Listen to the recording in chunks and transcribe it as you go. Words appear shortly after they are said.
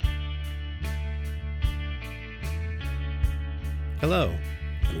Hello,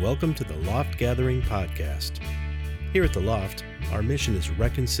 and welcome to the Loft Gathering Podcast. Here at the Loft, our mission is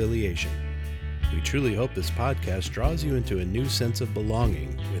reconciliation. We truly hope this podcast draws you into a new sense of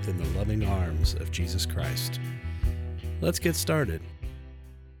belonging within the loving arms of Jesus Christ. Let's get started.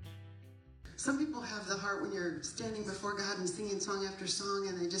 Some people have the heart when you're standing before God and singing song after song,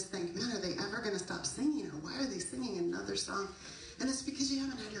 and they just think, man, are they ever going to stop singing? Or why are they singing another song? And it's because you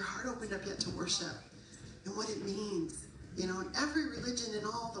haven't had your heart opened up yet to worship and what it means. You know, every religion in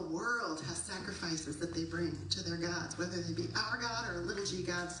all the world has sacrifices that they bring to their gods, whether they be our God or a little g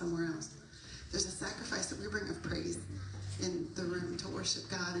God somewhere else. There's a sacrifice that we bring of praise in the room to worship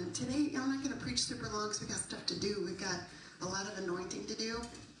God. And today, I'm not going to preach super long because we've got stuff to do. We've got a lot of anointing to do.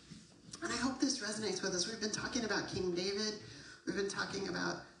 And I hope this resonates with us. We've been talking about King David. We've been talking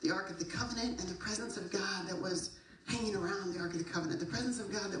about the Ark of the Covenant and the presence of God that was hanging around the Ark of the Covenant. The presence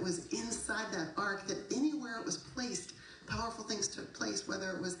of God that was inside that Ark, that anywhere it was placed, powerful things took place,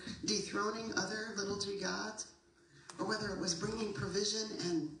 whether it was dethroning other little g gods, or whether it was bringing provision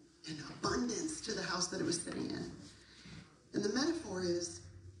and abundance to the house that it was sitting in. And the metaphor is,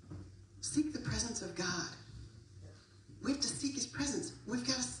 seek the presence of God. We have to seek his presence. We've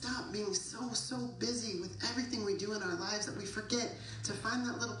got to stop being so busy with everything we do in our lives that we forget to find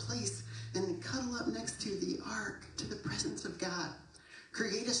that little place and cuddle up next to the ark, to the presence of God.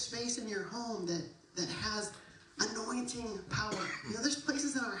 Create a space in your home that has anointing power. You know, there's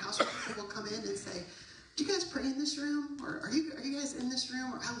places in our house where people will come in and say, do you guys pray in this room? Or are you guys in this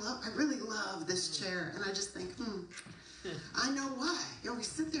room? Or I really love this chair. And I just think, I know why. You know, we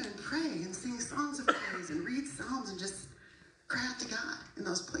sit there and pray and sing songs of praise and read Psalms and just cry out to God in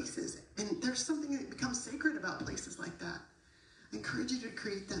those places. And there's something that becomes sacred about places like that. I encourage you to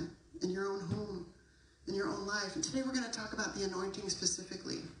create them in your own home, in your own life. And today we're going to talk about the anointing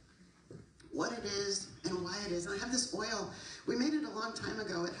specifically. What it is and why it is. And I have this oil. We made it a long time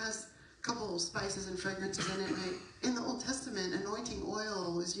ago. It has a couple of spices and fragrances in it. In the Old Testament, anointing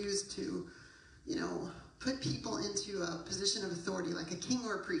oil was used to, put people into a position of authority, like a king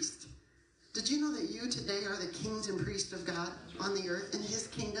or a priest. Did you know that you today are the kings and priests of God on the earth in his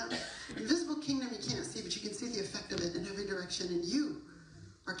kingdom? Invisible kingdom you can't see, but you can see the effect of it in every direction. And you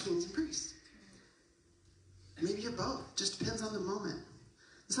are kings and priests. Maybe you're both. Just depends on the moment.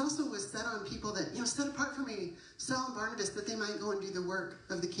 This also was set on people that, set apart for me, Saul and Barnabas, that they might go and do the work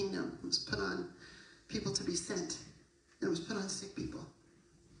of the kingdom. It was put on people to be sent. And it was put on sick people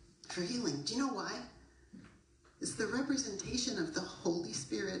for healing. Do you know why? It's the representation of the Holy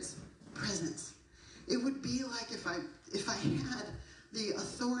Spirit's presence. It would be like if I had the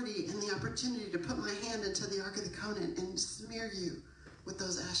authority and the opportunity to put my hand into the Ark of the Covenant and smear you with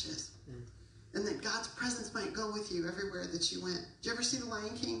those ashes. And that God's presence might go with you everywhere that you went. Did you ever see The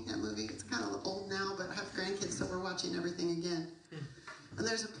Lion King, that movie? It's kind of old now, but I have grandkids, so we're watching everything again. And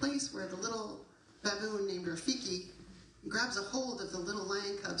there's a place where the little baboon named Rafiki grabs a hold of the little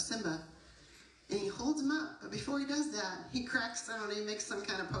lion cub, Simba, and he holds him up. But before he does that, he cracks down, he makes some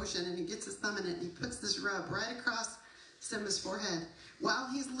kind of potion, and he gets his thumb in it, and he puts this rub right across Simba's forehead while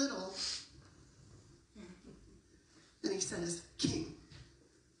he's little. And he says, King.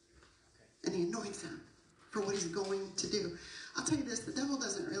 And he anoints him for what he's going to do. I'll tell you this, the devil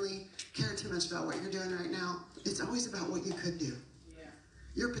doesn't really care too much about what you're doing right now. It's always about what you could do. Yeah.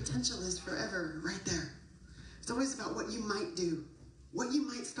 Your potential is forever right there. It's always about what you might do, what you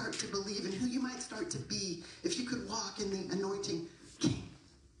might start to believe, and who you might start to be if you could walk in the anointing king,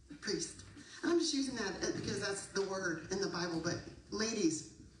 priest. And I'm just using that because that's the word in the Bible, but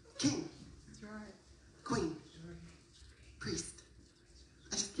ladies, king, that's right. Queen, priest.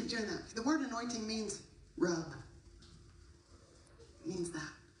 I just keep doing that. The word anointing means rub. It means that.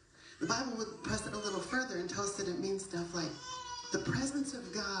 The Bible would press it a little further and tell us that it means stuff like the presence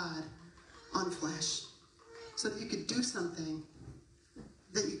of God on flesh, so that you could do something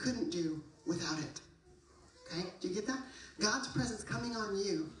that you couldn't do without it. Okay? Do you get that? God's presence coming on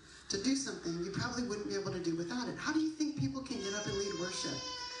you to do something you probably wouldn't be able to do without it. How do you think people can get up and lead worship?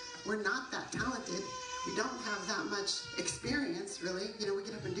 We're not that talented. We don't have that much experience, really. We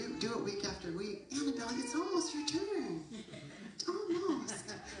get up and do it week after week. Annabelle, it's almost your turn.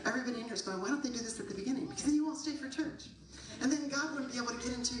 Almost. Everybody in here is going, why don't they do this at the beginning? Because then you won't stay for church. And then God wouldn't be able to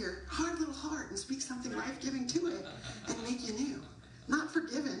get into your hard little heart and speak something life-giving to it and make you new. Not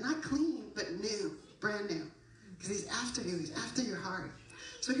forgiven, not clean, but new, brand new. Because he's after you. He's after your heart.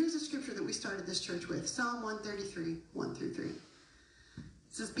 So here's a scripture that we started this church with. Psalm 133, 1-3.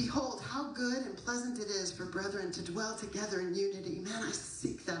 It says, behold, how good and pleasant it is for brethren to dwell together in unity. Man, I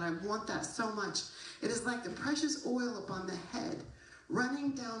seek that. I want that so much. It is like the precious oil upon the head,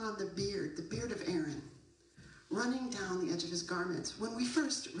 running down on the beard of Aaron, running down the edge of his garments. When we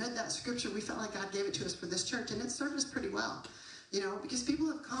first read that scripture, we felt like God gave it to us for this church, and it served us pretty well, because people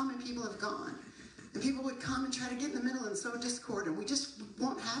have come and people have gone. And people would come and try to get in the middle and sow discord, and we just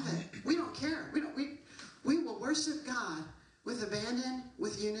won't have it. We don't care. We will worship God with abandon,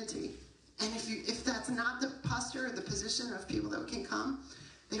 with unity. And if that's not the posture or the position of people that can come,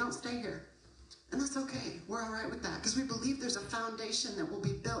 they don't stay here. And that's okay. We're all right with that, because we believe there's a foundation that will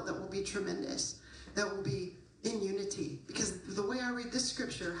be built that will be tremendous, that will be in unity. Because the way I read this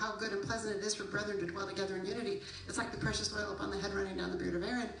scripture, how good and pleasant it is for brethren to dwell together in unity, it's like the precious oil upon the head running down the beard of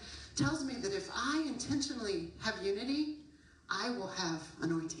Aaron, tells me that if I intentionally have unity, I will have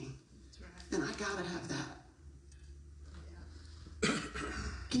anointing. That's right. And I gotta have that.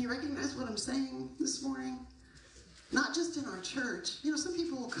 Can you recognize what I'm saying this morning? Not just in our church. Some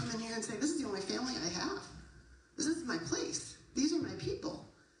people will come in here and say, this is the only family I have. This is my place. These are my people.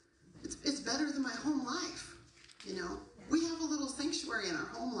 It's better than my home life. We have a little sanctuary in our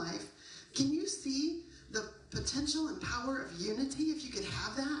home life. Can you see the potential and power of unity if you could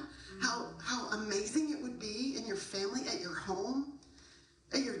have that? How amazing it would be in your family, at your home,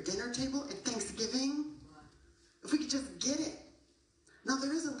 at your dinner table, at Thanksgiving. If we could just get it. Now,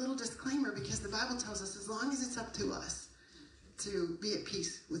 there is a little disclaimer, because the Bible tells us as long as it's up to us to be at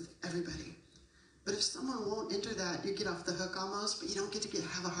peace with everybody. But if someone won't enter that, you get off the hook almost, but you don't get to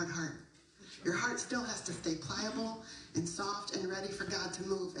have a hard heart. Your heart still has to stay pliable and soft and ready for God to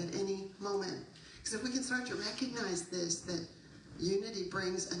move at any moment. Because if we can start to recognize this, that unity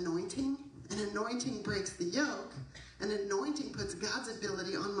brings anointing, and anointing breaks the yoke, and anointing puts God's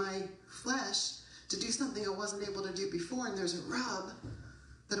ability on my flesh to do something I wasn't able to do before, and there's a rub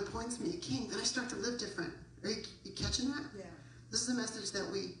that appoints me a king, then I start to live different. Are you catching that? Yeah. This is a message that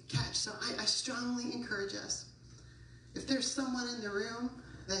we catch. So I strongly encourage us. If there's someone in the room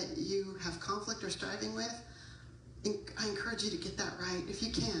that you have conflict or striving with, I encourage you to get that right if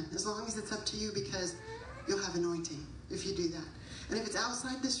you can, as long as it's up to you, because you'll have anointing if you do that. And if it's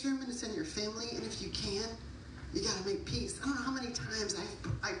outside this room and it's in your family, and if you can, you got to make peace. I don't know how many times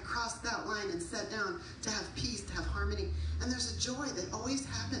I've crossed that line and sat down to have peace, to have harmony. And there's a joy that always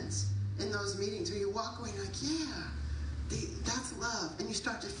happens in those meetings where you walk away and you're like, yeah, that's love. And you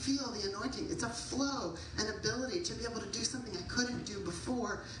start to feel the anointing. It's a flow, an ability to be able to do something I couldn't do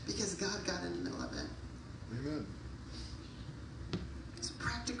before because God got in the middle of it. Amen. So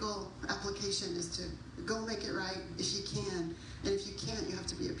practical application is to go make it right if you can. And if you can't, you have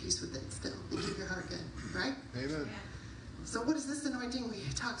to be at peace with it still and keep your heart good, right? Amen. So what is this anointing? We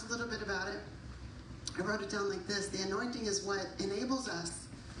talked a little bit about it. I wrote it down like this. The anointing is what enables us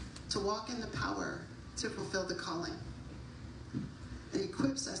to walk in the power to fulfill the calling. It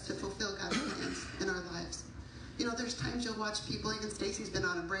equips us to fulfill God's plans in our lives. There's times you'll watch people, even Stacy's been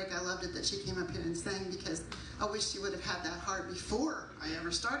on a break. I loved it that she came up here and sang, because I wish she would have had that heart before I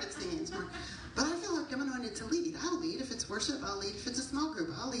ever started singing. But I feel like I'm anointed to lead. I'll lead if it's worship. I'll lead if it's a small group.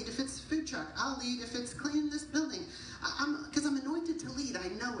 I'll lead if it's food truck. I'll lead if it's cleaning this building. Because I'm anointed to lead. I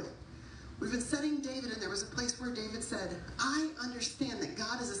know it. We've been studying David, and there was a place where David said, I understand that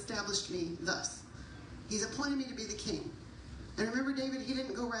God has established me thus. He's appointed me to be the king. And remember, David, he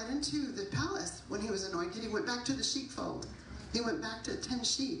didn't go right into the palace when he was anointed. He went back to the sheepfold. He went back to 10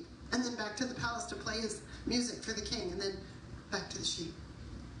 sheep, and then back to the palace to play his music for the king, and then back to the sheep,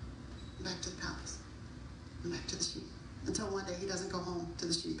 and back to the palace, and back to the sheep, until one day he doesn't go home to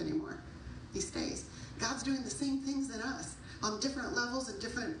the sheep anymore. He stays. God's doing the same things in us on different levels and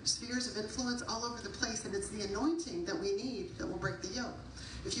different spheres of influence all over the place, and it's the anointing that we need that will break the yoke.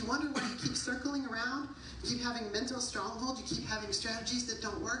 If you wonder why you keep circling around, you keep having mental strongholds, you keep having strategies that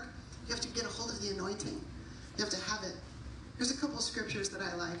don't work, you have to get a hold of the anointing. You have to have it. Here's a couple of scriptures that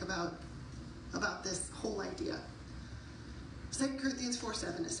I like about this whole idea. 2 Corinthians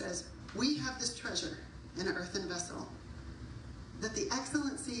 4:7, it says, we have this treasure in an earthen vessel, that the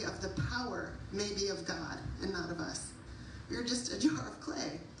excellency of the power may be of God and not of us. We're just a jar of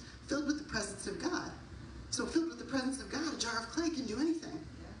clay, filled with the presence of God. So filled with the presence of God, a jar of clay can do anything.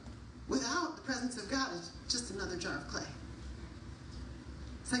 Without the presence of God, it's just another jar of clay.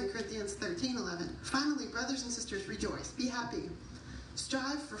 2 Corinthians 13:11. Finally, brothers and sisters, rejoice. Be happy.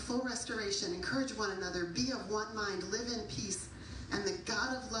 Strive for full restoration. Encourage one another. Be of one mind. Live in peace. And the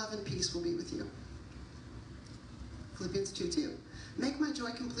God of love and peace will be with you. Philippians 2:2. Make my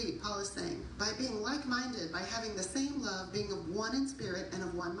joy complete, Paul is saying, by being like-minded, by having the same love, being of one in spirit and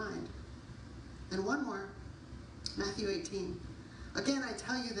of one mind. And one more. Matthew 18. Again, I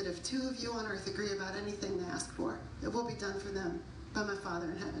tell you that if two of you on earth agree about anything they ask for, it will be done for them by my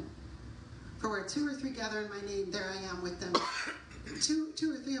Father in heaven. For where 2 or 3 gather in my name, there I am with them.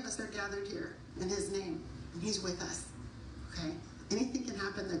 Two or three of us are gathered here in his name. and he's with us. Okay? Anything can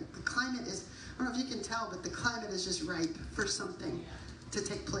happen. The climate is, I don't know if you can tell, but the climate is just ripe for something to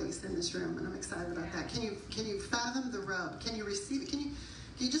take place in this room, and I'm excited about that. Can you fathom the rub? Can you receive it? Can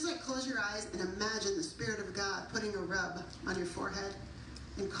you just like close your eyes and imagine the Spirit of God putting a rub on your forehead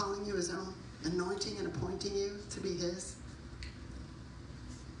and calling you his own, anointing and appointing you to be his?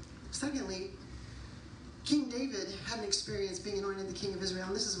 Secondly, King David had an experience being anointed the king of Israel,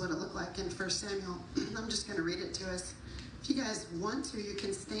 and this is what it looked like in 1 Samuel. I'm just going to read it to us. If you guys want to, you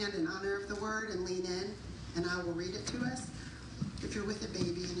can stand in honor of the word and lean in, and I will read it to us. If you're with a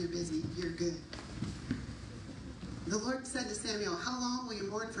baby and you're busy, you're good. The Lord said to Samuel, "How long will you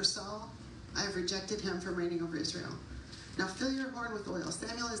mourn for Saul? I have rejected him from reigning over Israel. Now fill your horn with oil."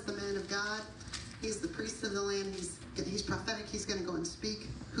 Samuel is the man of God. He's the priest of the land. He's prophetic. He's going to go and speak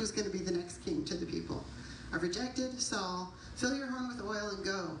who's going to be the next king to the people. "I've rejected Saul. Fill your horn with oil and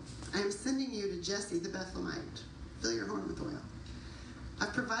go. I am sending you to Jesse the Bethlehemite. Fill your horn with oil.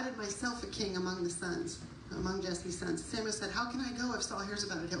 I've provided myself a king among the sons, among Jesse's sons." Samuel said, "How can I go? If Saul hears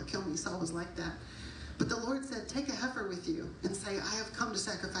about it, he'll kill me." Saul was like that. But the Lord said, "Take a heifer with you and say, 'I have come to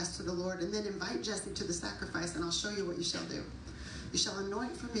sacrifice to the Lord,' and then invite Jesse to the sacrifice, and I'll show you what you shall do. You shall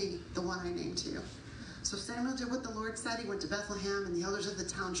anoint for me the one I name to you." So Samuel did what the Lord said. He went to Bethlehem, and the elders of the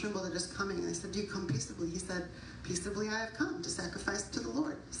town trembled at his coming. And they said, "Do you come peaceably?" He said, "Peaceably I have come to sacrifice to the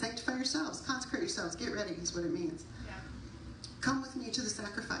Lord. Sanctify yourselves, consecrate yourselves, get ready," is what it means. Yeah. "Come with me to the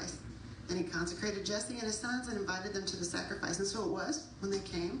sacrifice." And he consecrated Jesse and his sons and invited them to the sacrifice. And so it was, when they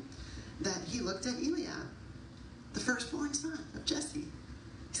came, that he looked at Eliab, the firstborn son of Jesse.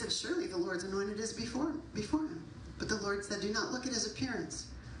 He said, "Surely the Lord's anointed is before him." But the Lord said, "Do not look at his appearance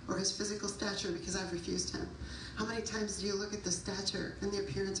or his physical stature, because I've refused him." How many times do you look at the stature and the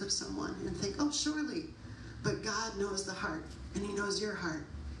appearance of someone and think, "Oh, surely," but God knows the heart, and he knows your heart,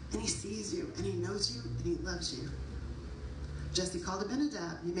 and he sees you, and he knows you, and he loves you. Jesse called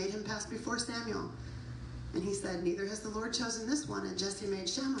Abinadab. He made him pass before Samuel, and he said, "Neither has the Lord chosen this one." And Jesse made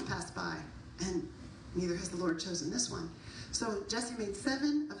Shammah pass by, and neither has the Lord chosen this one. So Jesse made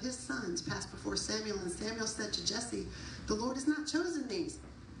 7 of his sons pass before Samuel, and Samuel said to Jesse, "The Lord has not chosen these."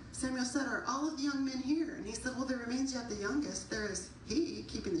 Samuel said, "Are all of the young men here?" And he said, "Well, there remains yet the youngest. There is he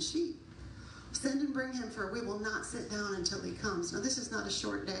keeping the sheep. Send and bring him, for we will not sit down until he comes." Now, this is not a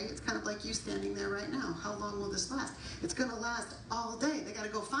short day. It's kind of like you standing there right now. How long will this last? It's going to last all day. They got to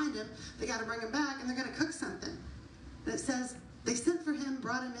go find him. They got to bring him back, and they're going to cook something. And it says, they sent for him,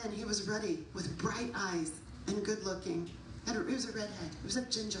 brought him in. He was ruddy, with bright eyes, and good looking. He was a redhead. He was a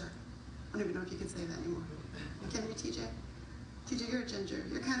ginger. I don't even know if you can say that anymore. Can you, TJ? TJ, you're a ginger.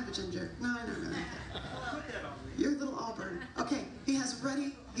 You're kind of a ginger. No, I don't know. You're a little auburn. Okay, he's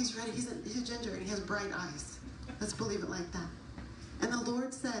ready. He's a ginger, and he has bright eyes. Let's believe it like that. And the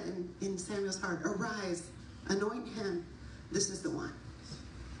Lord said in Samuel's heart, "Arise, anoint him. This is the one."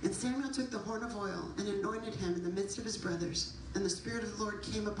 And Samuel took the horn of oil and anointed him in the midst of his brothers. And the Spirit of the Lord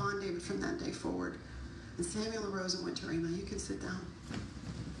came upon David from that day forward. And Samuel arose and went to Ramah. You can sit down.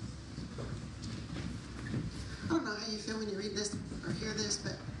 I don't know how you feel when you read this or hear this,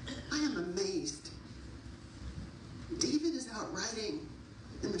 but I am amazed. David is out riding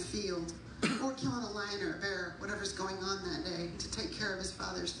in the field or killing a lion or a bear, whatever's going on that day, to take care of his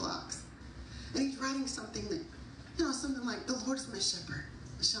father's flocks. And he's writing something that, something like, "The Lord is my shepherd,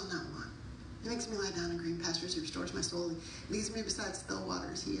 I shall not want. He makes me lie down in green pastures. He restores my soul. He leads me beside still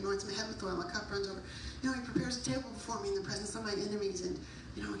waters. He anoints my head with oil. My cup runs over. He prepares a table before me in the presence of my enemies. And,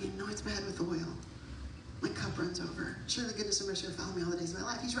 he anoints my head with oil. My cup runs over. Surely goodness and mercy will follow me all the days of my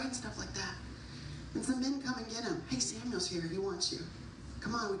life." He's writing stuff like that. And some men come and get him. "Hey, Samuel's here. He wants you.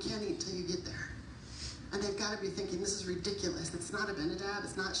 Come on, we can't eat until you get there." And they've got to be thinking, this is ridiculous. It's not Abinadab.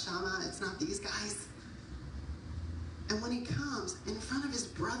 It's not Shammah. It's not these guys. And when he comes, in front of his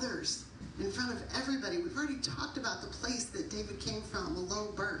brothers, in front of everybody, we've already talked about the place that David came from, a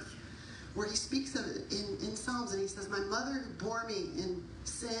low birth, where he speaks of it in Psalms, and he says, "My mother who bore me in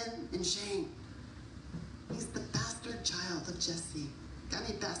sin and shame." He's the bastard child of Jesse. Got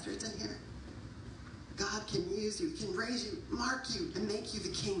any bastards in here? God can use you, can raise you, mark you, and make you the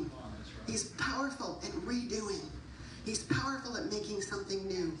king. He's powerful at redoing. He's powerful at making something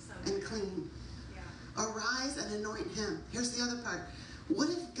new and clean. Arise and anoint him. Here's the other part. What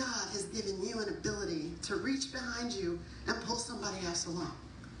if God has given you an ability to reach behind you and pull somebody else along?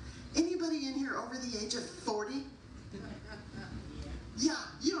 Anybody in here over the age of 40? Yeah,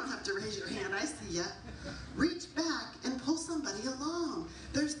 you don't have to raise your hand. I see ya. Reach back and pull somebody along.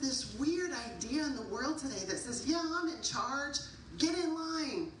 There's this weird idea in the world today that says, "Yeah, I'm in charge. Get in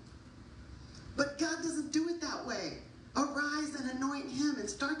line." But God doesn't do it that way. Arise and anoint him and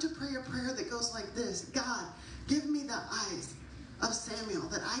start to pray a prayer that goes like this. God, give me the eyes of Samuel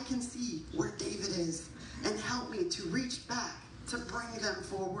that I can see where David is and help me to reach back to bring them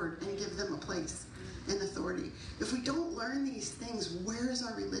forward and give them a place and authority. If we don't learn these things, where is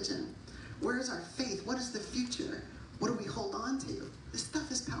our religion? Where is our faith? What is the future? What do we hold on to? This stuff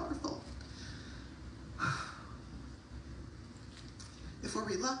is powerful. If we're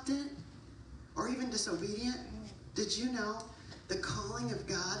reluctant or even disobedient, did you know the calling of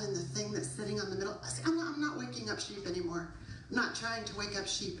God and the thing that's sitting on the middle? I'm not waking up sheep anymore. I'm not trying to wake up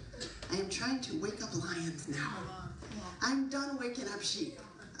sheep. I am trying to wake up lions now. I'm done waking up sheep.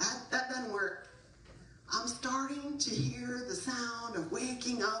 That doesn't work. I'm starting to hear the sound of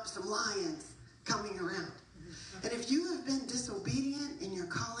waking up some lions coming around. And if you have been disobedient in your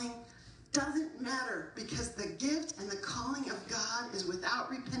calling, doesn't matter, because the gift and the calling of God is without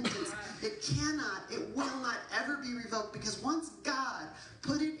repentance. It will not ever be revoked, because once God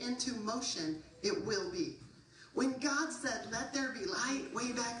put it into motion, it will be. When God said, let there be light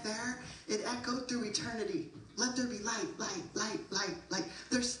way back there, it echoed through eternity. Let there be light, light, light, light, light.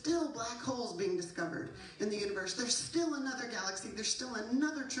 There's still black holes being discovered in the universe. There's still another galaxy. There's still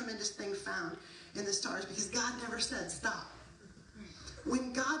another tremendous thing found in the stars, because God never said stop.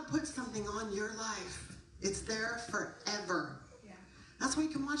 When God puts something on your life, it's there forever. Yeah. That's why you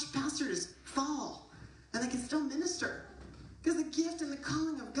can watch pastors fall and they can still minister. Because the gift and the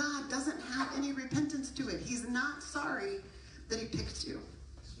calling of God doesn't have any repentance to it. He's not sorry that he picked you.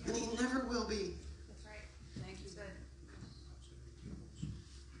 And he never will be. That's right. Thank you.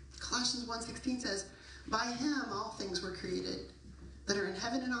 Colossians 1:16 says, by him all things were created, that are in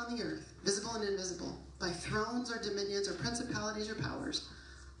heaven and on the earth, visible and invisible, by thrones or dominions or principalities or powers.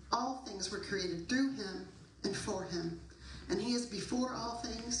 All things were created through him and for him. And he is before all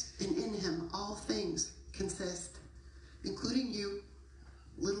things, and in him all things consist, including you,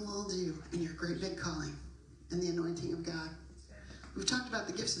 little old you, and your great big calling, and the anointing of God. We've talked about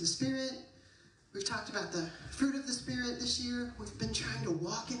the gifts of the Spirit. We've talked about the fruit of the Spirit this year. We've been trying to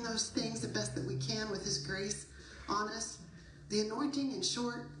walk in those things the best that we can with his grace on us. The anointing, in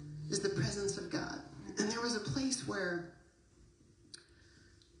short, is the presence of God. And there was a place where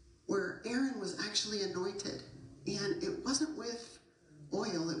Aaron was actually anointed. And it wasn't with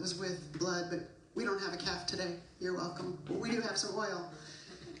oil, it was with blood. But we don't have a calf today. You're welcome. But we do have some oil.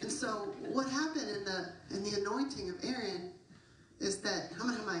 And so what happened in the anointing of Aaron is that I'm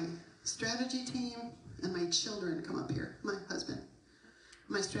going to have my strategy team and my children come up here. My husband.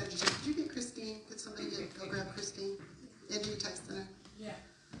 My strategy team. Could you get Christine? Could somebody go grab Christine? Andrew, text her. Yeah.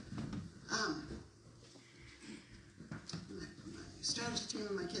 My strategy team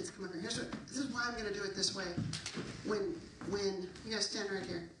and my kids come over here. This is why I'm going to do it this way. When you guys stand right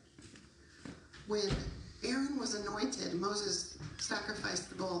here. When Aaron was anointed, Moses sacrificed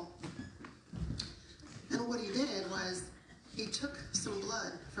the bull. And what he did was he took some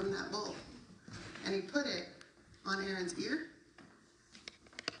blood from that bull and he put it on Aaron's ear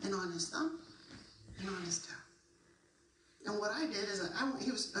and on his thumb and on his toe. And what I did is he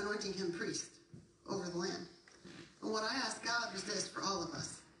was anointing him priest over the land. And what I asked God was this for all of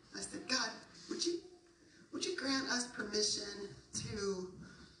us. I said, God, would you grant us permission to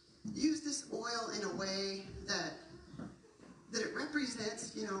use this oil in a way that it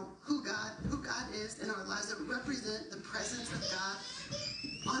represents, who God is in our lives, that would represent the presence of God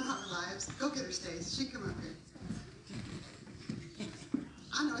on our lives. Go get her, Stace. She come up here.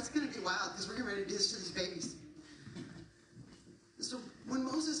 I know it's going to be wild because we're getting ready to do this to these babies. So when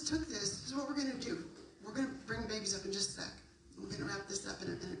Moses took this is what we're going to do. We're going to bring babies up in just a sec. We're going to wrap this up in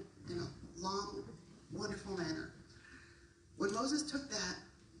a long, wonderful manner. When Moses took that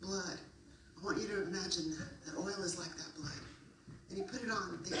blood, I want you to imagine that oil is like that blood. And he put it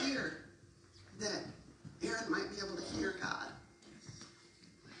on the ear that Aaron might be able to hear God.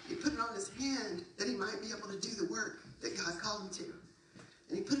 He put it on his hand that he might be able to do the work that God called him to.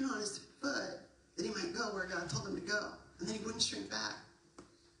 And he put it on his foot that he might go where God told him to go. And then he wouldn't shrink back.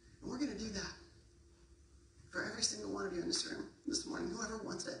 And we're going to do that for every single one of you in this room this morning, whoever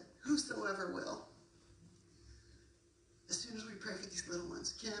wants it, whosoever will. As soon as we pray for these little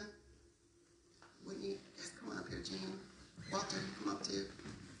ones. Kim, Whitney, guys, come on up here. Jean, Walter, come up too.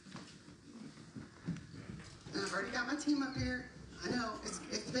 And I've already got my team up here. I know,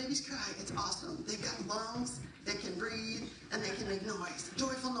 if the babies cry, it's awesome. They've got lungs, they can breathe, and they can make noise.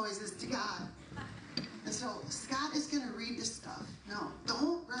 Joyful noises to God. And so Scott is going to read this stuff. No,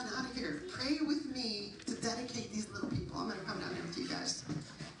 don't run out of here. Pray with me to dedicate these little people. I'm going to come down here with you guys.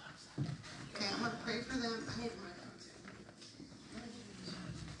 Okay, I'm going to pray for them. I need my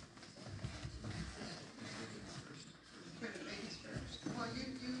pray the babies first. Well, you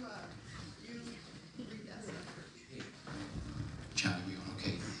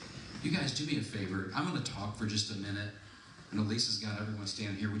you guys do me a favor? I'm going to talk for just a minute. I know Lisa's got everyone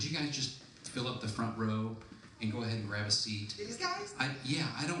standing here. Would you guys just fill up the front row and go ahead and grab a seat? These guys? I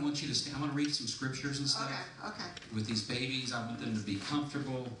don't want you to stand. I want to read some scriptures and stuff. Okay. With these babies, I want them to be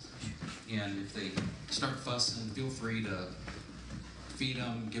comfortable. And if they start fussing, feel free to feed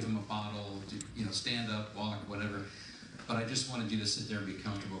them, give them a bottle, stand up, walk, whatever. But I just wanted you to sit there and be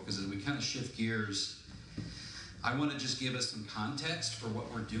comfortable, because as we kind of shift gears, I want to just give us some context for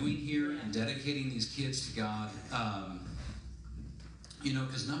what we're doing here and dedicating these kids to God.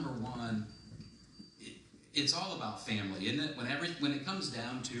 Because number one, it's all about family, isn't it? When it comes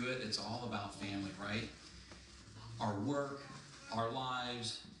down to it, it's all about family, right? Our work, our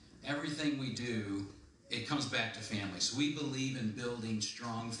lives, everything we do, it comes back to family. So we believe in building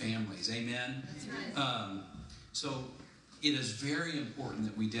strong families. Amen? That's right. So it is very important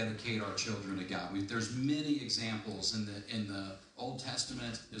that we dedicate our children to God. There's many examples in the Old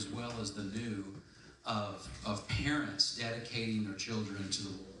Testament as well as the New of parents dedicating their children to the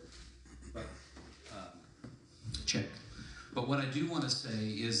Lord. Check. But what I do want to say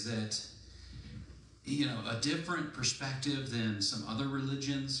is that, a different perspective than some other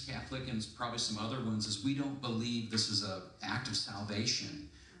religions, Catholic and probably some other ones, is we don't believe this is an act of salvation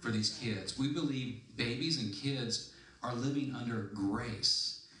for these kids. We believe babies and kids are living under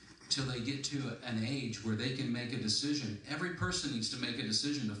grace till they get to an age where they can make a decision. Every person needs to make a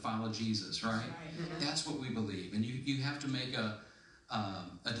decision to follow Jesus, right? That's what we believe. And you have to make a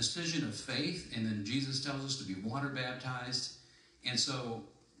decision of faith, and then Jesus tells us to be water baptized. And so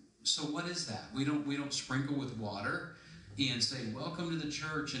what is that? We don't sprinkle with water and say welcome to the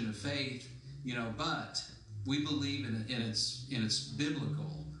church and to faith, but we believe in it's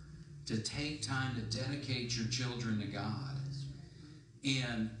biblical to take time to dedicate your children to God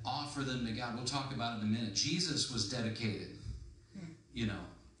and offer them to God. We'll talk about it in a minute. Jesus was dedicated, and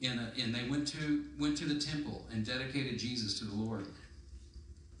they went to the temple and dedicated Jesus to the Lord.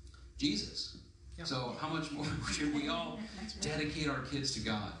 Jesus. Yep. So how much more should we all dedicate our kids to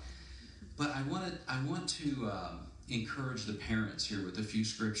God? But I want to encourage the parents here with a few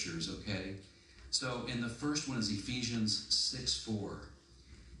scriptures, okay? So in the first one is Ephesians 6:4.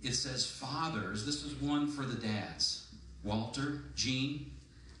 It says, fathers, this is one for the dads. Walter, Gene,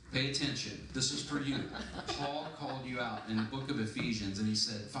 pay attention. This is for you. Paul called you out in the book of Ephesians, and he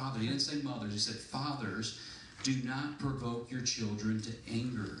said, Father, he didn't say mothers, he said, fathers, do not provoke your children to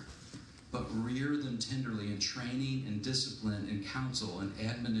anger, but rear them tenderly in training and discipline and counsel and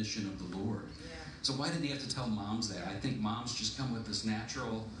admonition of the Lord. Yeah. So why didn't he have to tell moms that? I think moms just come with this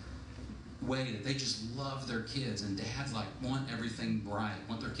natural way that they just love their kids, and dads want everything right,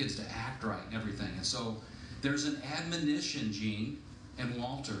 want their kids to act right and everything. And so there's an admonition, Gene and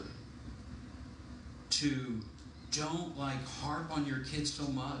Walter, to don't harp on your kids so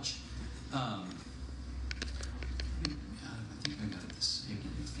much. I think I got this in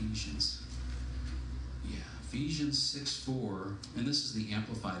Ephesians. Yeah, Ephesians 6:4, and this is the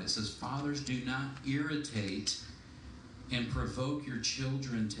Amplified. It says, fathers, do not irritate and provoke your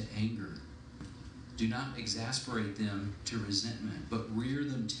children to anger. Do not exasperate them to resentment, but rear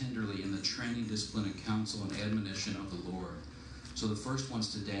them tenderly in the training, discipline, and counsel and admonition of the Lord. So the first one's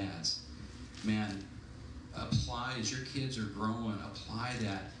to dads. Man, apply, as your kids are growing, apply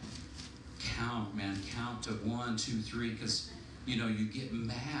that count to 1, 2, 3, because, you get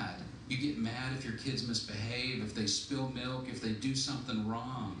mad. You get mad if your kids misbehave, if they spill milk, if they do something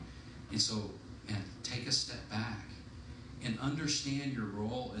wrong. And so, take a step back and understand your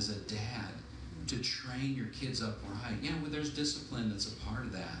role as a dad to train your kids up right. Yeah, well, there's discipline that's a part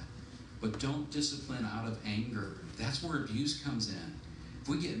of that. But don't discipline out of anger. That's where abuse comes in. If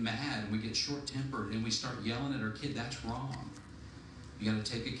we get mad and we get short-tempered and we start yelling at our kid, that's wrong. You got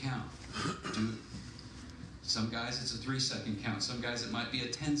to take account. Some guys, it's a 3-second count. Some guys, it might be a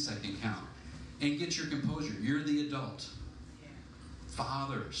 10-second count. And get your composure. You're the adult.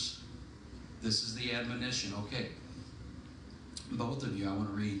 Fathers, this is the admonition. Okay. Both of you, I want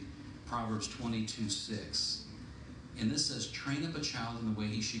to read Proverbs 22:6. And this says, train up a child in the way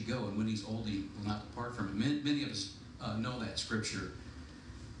he should go, and when he's old, he will not depart from it. Many of us know that scripture.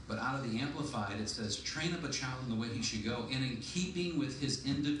 But out of the Amplified, it says, train up a child in the way he should go, and in keeping with his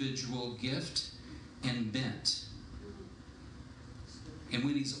individual gift and bent. And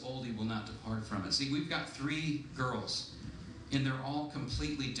when he's old, he will not depart from it. See, we've got 3 girls, and they're all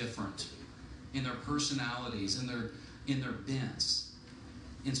completely different in their personalities, in their bents.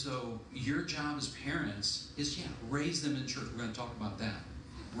 And so your job as parents is, raise them in church. We're going to talk about that.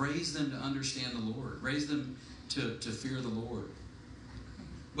 Raise them to understand the Lord. Raise them to fear the Lord.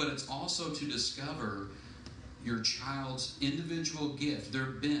 But it's also to discover your child's individual gift, their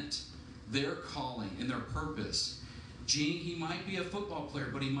bent, their calling and their purpose. Gene, he might be a football player,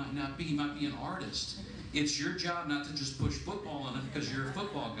 but he might not be. He might be an artist. It's your job not to just push football on him because you're a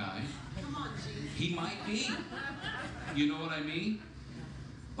football guy. Come on, Gene. He might be. You know what I mean?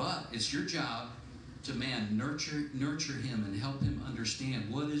 But it's your job to, nurture him and help him understand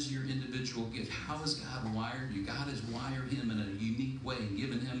what is your individual gift. How has God wired you? God has wired him in a unique way and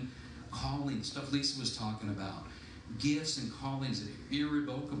given him calling, stuff Lisa was talking about. Gifts and callings that are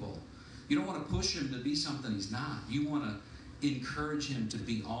irrevocable. You don't want to push him to be something he's not. You want to encourage him to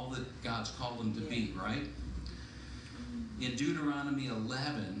be all that God's called him to be, right? In Deuteronomy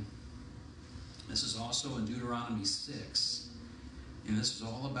 11, this is also in Deuteronomy 6, and this is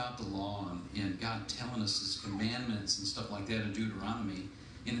all about the law and God telling us his commandments and stuff like that in Deuteronomy.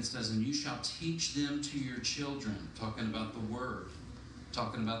 And it says, and you shall teach them to your children, talking about the word,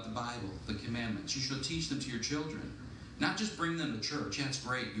 talking about the Bible, the commandments. You shall teach them to your children. Not just bring them to church. That's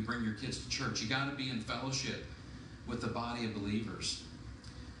great. You bring your kids to church. You got to be in fellowship with the body of believers.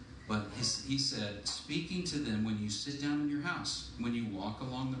 But he said, speaking to them when you sit down in your house, when you walk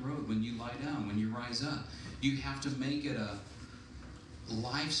along the road, when you lie down, when you rise up. You have to make it a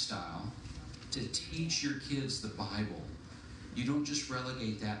lifestyle to teach your kids the Bible. You don't just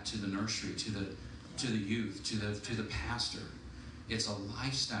relegate that to the nursery, to the youth, to the pastor. It's a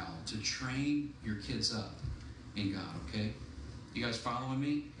lifestyle to train your kids up in God, okay? You guys following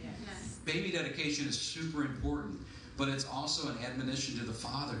me? Yes. Baby dedication is super important, but it's also an admonition to the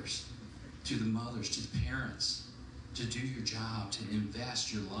fathers, to the mothers, to the parents, to do your job, to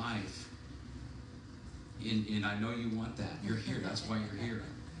invest your life. And I know you want that. You're here. That's why you're here.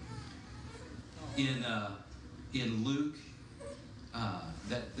 In Luke,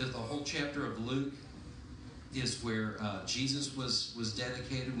 the whole chapter of Luke is where Jesus was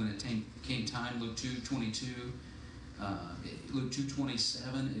dedicated when it came time. Luke 2:22, Luke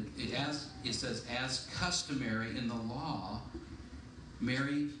 2:27. It says, as customary in the law,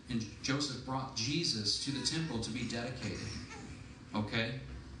 Mary and Joseph brought Jesus to the temple to be dedicated. Okay.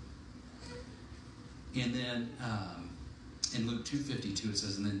 And then in Luke 2:52 it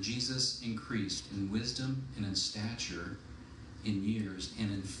says, and then Jesus increased in wisdom and in stature, in years,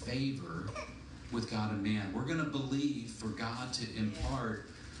 and in favor with God and man. We're going to believe for God to impart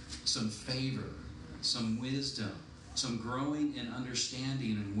some favor, some wisdom, some growing in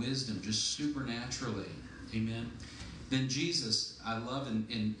understanding and wisdom, just supernaturally. Amen. Then Jesus, I love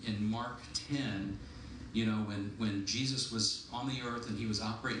in Mark 10, you know, when Jesus was on the earth and he was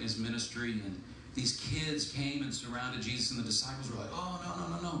operating his ministry, and these kids came and surrounded Jesus, and the disciples were like,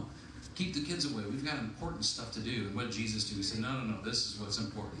 oh, no. Keep the kids away. We've got important stuff to do. And what did Jesus do? He said, no, this is what's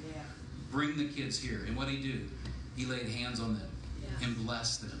important. Yeah. Bring the kids here. And what did he do? He laid hands on them and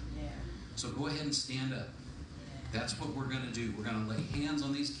blessed them. Yeah. So go ahead and stand up. Yeah. That's what we're going to do. We're going to lay hands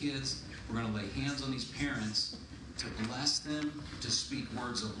on these kids. We're going to lay hands on these parents to bless them, to speak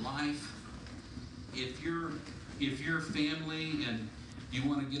words of life. If you're family and you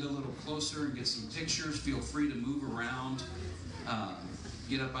want to get a little closer and get some pictures, feel free to move around.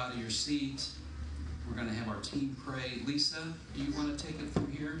 Get up out of your seat. We're going to have our team pray. Lisa, do you want to take it from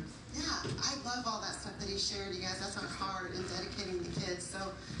here? Yeah, I love all that stuff that he shared, you guys. That's our heart in dedicating the kids.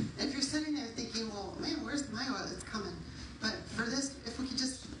 So if you're sitting there thinking, well, man, where's my oil? It's coming. But for this, if we could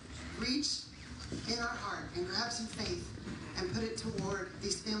just reach in our heart and grab some faith and put it toward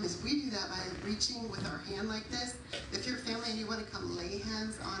these families. We do that by reaching with our hand like this. If you're a family and you want to come lay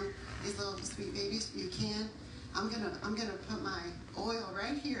hands on these little sweet babies, you can. I'm gonna put my oil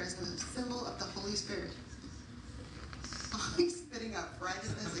right here as a symbol of the Holy Spirit. Oh, he's spitting up right at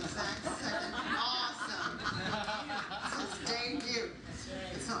this exact second. Awesome. So it's debut.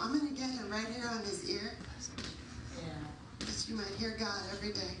 And so I'm gonna get him right here on his ear. That you might hear God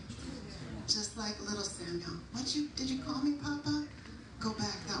every day. Just like little Samuel. Did you call me, Papa? Go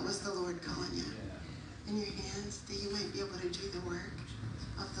back. That was the Lord calling you. In your hands, that you might be able to do the work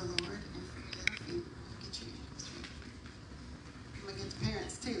of the Lord, and for your little feet. I'm going to get the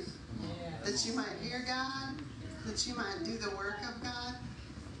parents too. That you might hear God, that you might do the work of God.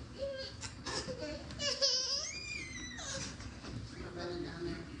 You're running down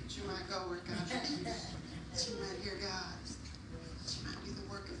there. That you might go where God is. That you might hear God. That you might do the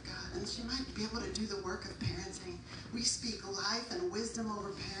work of God. And that you might be able to do the work of parenting. We speak life and wisdom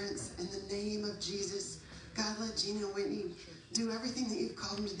over parents in the name of Jesus. God, let Gina and Whitney do everything that you've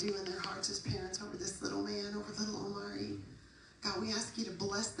called them to do in their hearts as parents over this little man, over little Omari. God, we ask you to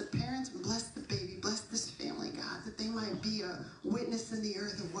bless the parents, bless the baby, bless this family, God, that they might be a witness in the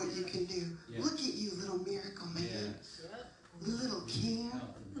earth of what you can do. Yes. Look at you, little miracle man. Yes. Little king.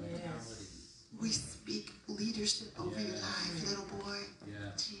 Yes. We speak leadership over your life, little boy.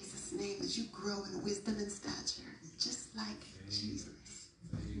 In Jesus' name, that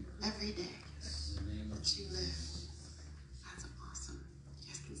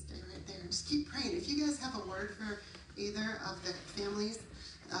word for either of the families,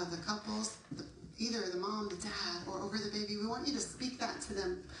 the couples, either the mom, the dad, or over the baby, we want you to speak that to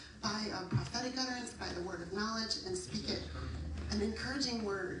them by a prophetic utterance, by the word of knowledge, and speak it, an encouraging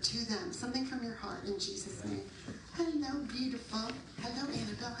word to them, something from your heart in Jesus' name. Hello, beautiful. Hello,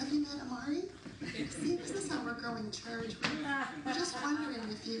 Annabelle. Have you met Amari? See, this is how we're growing church. We're just wondering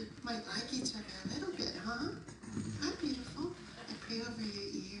if you might like each other a little bit, huh? Hi, beautiful. I pray over your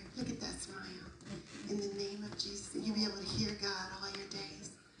ear. Look at that smile. In the name of Jesus, that you be able to hear God all your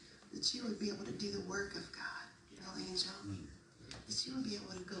days. That you would be able to do the work of God, little angel. That you would be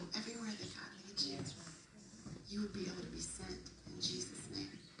able to go everywhere that God leads you. You would be able to be sent in Jesus' name.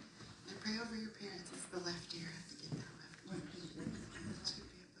 And I pray over your parents. It's the left ear. I have to get that left one. That you would be able to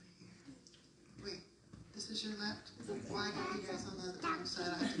hear. Wait, this is your left? Well, I got you guys on the wrong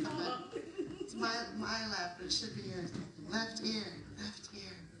side. I have to come back. It's my left, but it should be yours. Left ear, and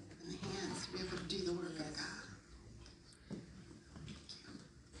the hands to be able to do the work of God.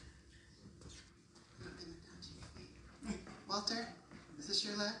 Walter, is this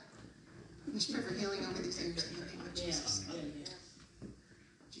your left? We should pray for healing over these ears in the name of Jesus.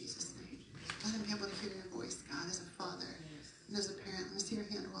 Jesus' name. Let him be able to hear your voice, God, as a father and as a parent. Let me see your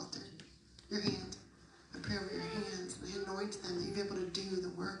hand, Walter. Your hand. I pray over your hands and I anoint them that you'll be able to do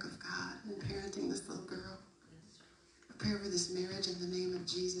the work of God in parenting this little girl. I pray over this marriage in the name of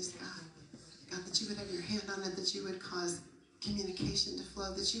Jesus, God. God, that you would have your hand on it, that you would cause communication to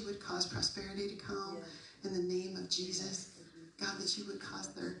flow, that you would cause prosperity to come in the name of Jesus. God, that you would cause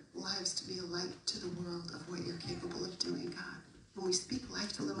their lives to be a light to the world of what you're capable of doing, God. When we speak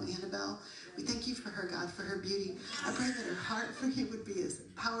life to little Annabelle, we thank you for her, God, for her beauty. I pray that her heart for you would be as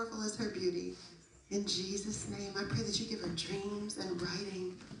powerful as her beauty. In Jesus' name, I pray that you give her dreams and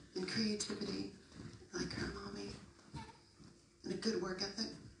writing and creativity like her mommy and a good work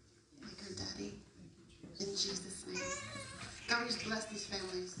ethic like her daddy. In Jesus' name. God, we just bless these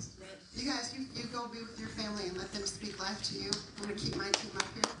families. You guys, you go be with your family and let them speak life to you. I'm going to keep my team up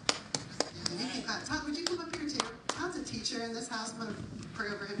here. You can clap. Todd, would you come up here too? Todd's a teacher in this house. I'm going to pray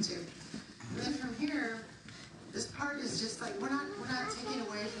over him too. And then from here, this part is just like, we're not taking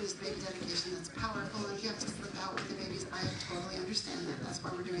away from this baby dedication. That's powerful. And if you have to slip out with the babies, I totally understand that. That's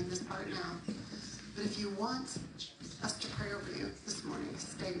why we're doing this part now. But if you want us to pray over you this morning,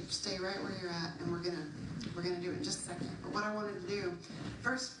 stay right where you're at, and we're gonna do it in just a second. But what I wanted to do,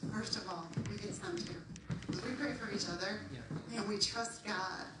 first of all, we get some too. We pray for each other, and we trust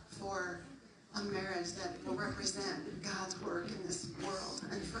God for a marriage that will represent God's work in this world,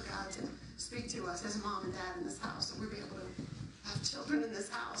 and for God to speak to us as mom and dad in this house, so we'll be able to have children in this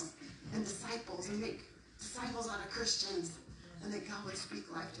house and disciples and make disciples out of Christians. And that God would speak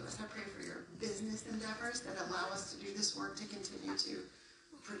life to us. I pray for your business endeavors that allow us to do this work to continue to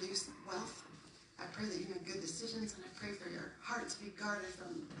produce wealth. I pray that you make good decisions, and I pray for your heart to be guarded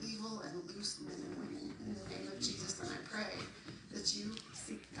from evil and loose men and women in the name of Jesus. And I pray that you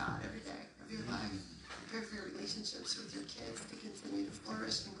seek God every day of your life. I pray for your relationships with your kids to continue to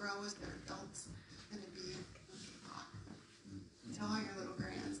flourish and grow as they're adults and to be to all your little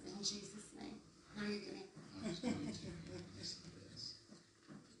grands in Jesus' name. How are you giving?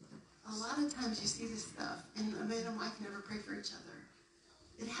 A lot of times you see this stuff, and a man and wife never pray for each other.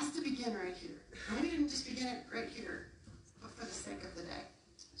 It has to begin right here. And we didn't just begin it right here, but for the sake of the day.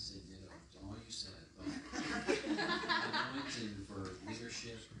 I said, all you said. Anointing for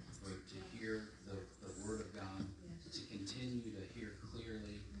leadership, to hear the word of God, to continue to hear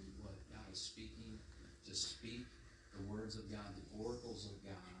clearly what God is speaking, to speak the words of God, the oracles of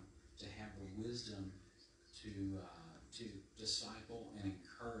God, to have the wisdom to disciple and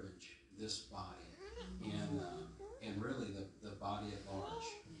encourage this body and really the body at large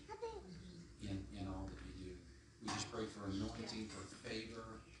in all that you do. We just pray for anointing, for favor,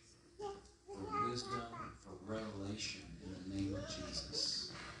 for wisdom, for revelation in the name of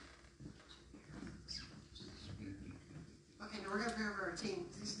Jesus. Okay, now we're going to pray over our team.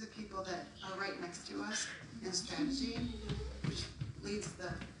 These are the people that are right next to us in strategy, which leads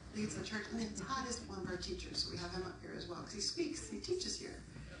the church. And then Todd is one of our teachers, so we have him up here as well, because he speaks, he teaches here.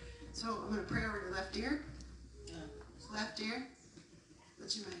 So I'm going to pray over your left ear. Left ear,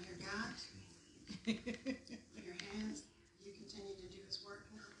 that you might hear God. Your hands, you continue to do his work,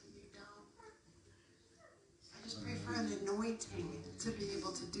 not that you don't. I just pray for an anointing to be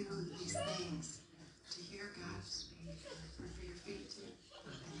able to do these things, to hear God. Pray for your feet too.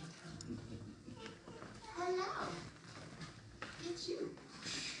 Hello. It's you.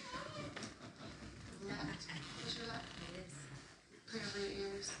 Left. What's your left? Pray over your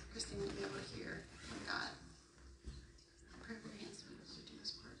ears. Christine will be able to hear from God. Pray for your hands to be able to do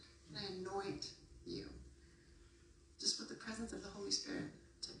this work. And I anoint you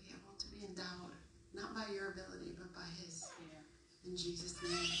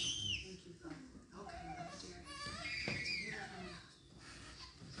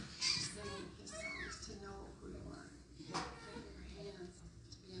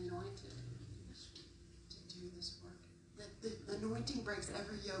anointing breaks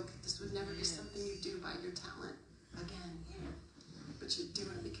every yoke. This would never be something you do by your talent again. But you do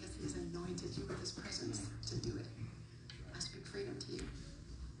it because he's anointed you with his presence to do it. I speak freedom to you.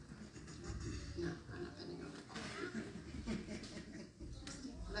 No, I'm not bending over.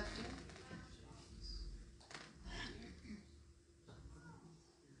 Left ear.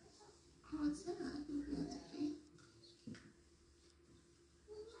 Oh, what's that? Hands and feet.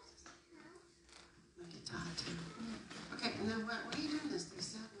 Look at Todd too. Okay, and then what are you doing this? You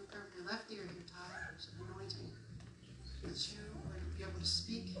sit with your left ear here, Todd. There's an anointing that you will be able to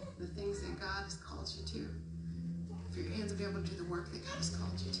speak the things that God has called you to. For your hands will be able to do the work that God has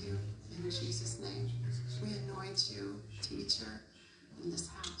called you to. In Jesus' name, we anoint you, teacher, in this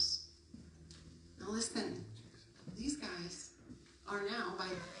house. Now listen, these guys are now, by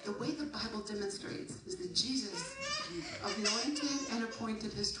the way the Bible demonstrates, is that Jesus anointed and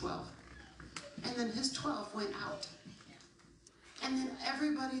appointed his 12. And then his 12 went out. And then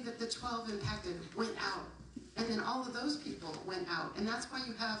everybody that the 12 impacted went out. And then all of those people went out. And that's why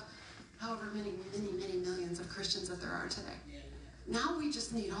you have however many millions of Christians that there are today. Now we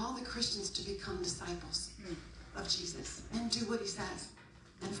just need all the Christians to become disciples of Jesus and do what he says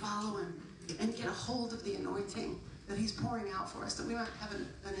and follow him and get a hold of the anointing that he's pouring out for us, that we might have an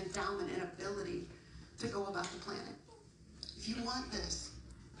endowment and ability to go about the planet. If you want this,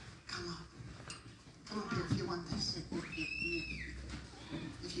 come up. Come up here if you want this.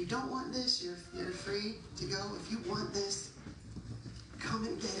 If you don't want this, you're free to go. If you want this, come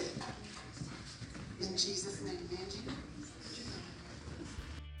and get it. In Jesus' name, Angie.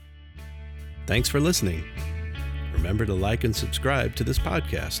 Thanks for listening. Remember to like and subscribe to this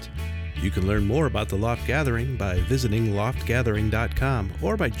podcast. You can learn more about the Loft Gathering by visiting loftgathering.com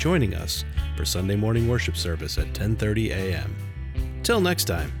or by joining us for Sunday morning worship service at 10:30 a.m. Till next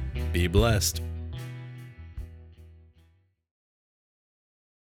time, be blessed.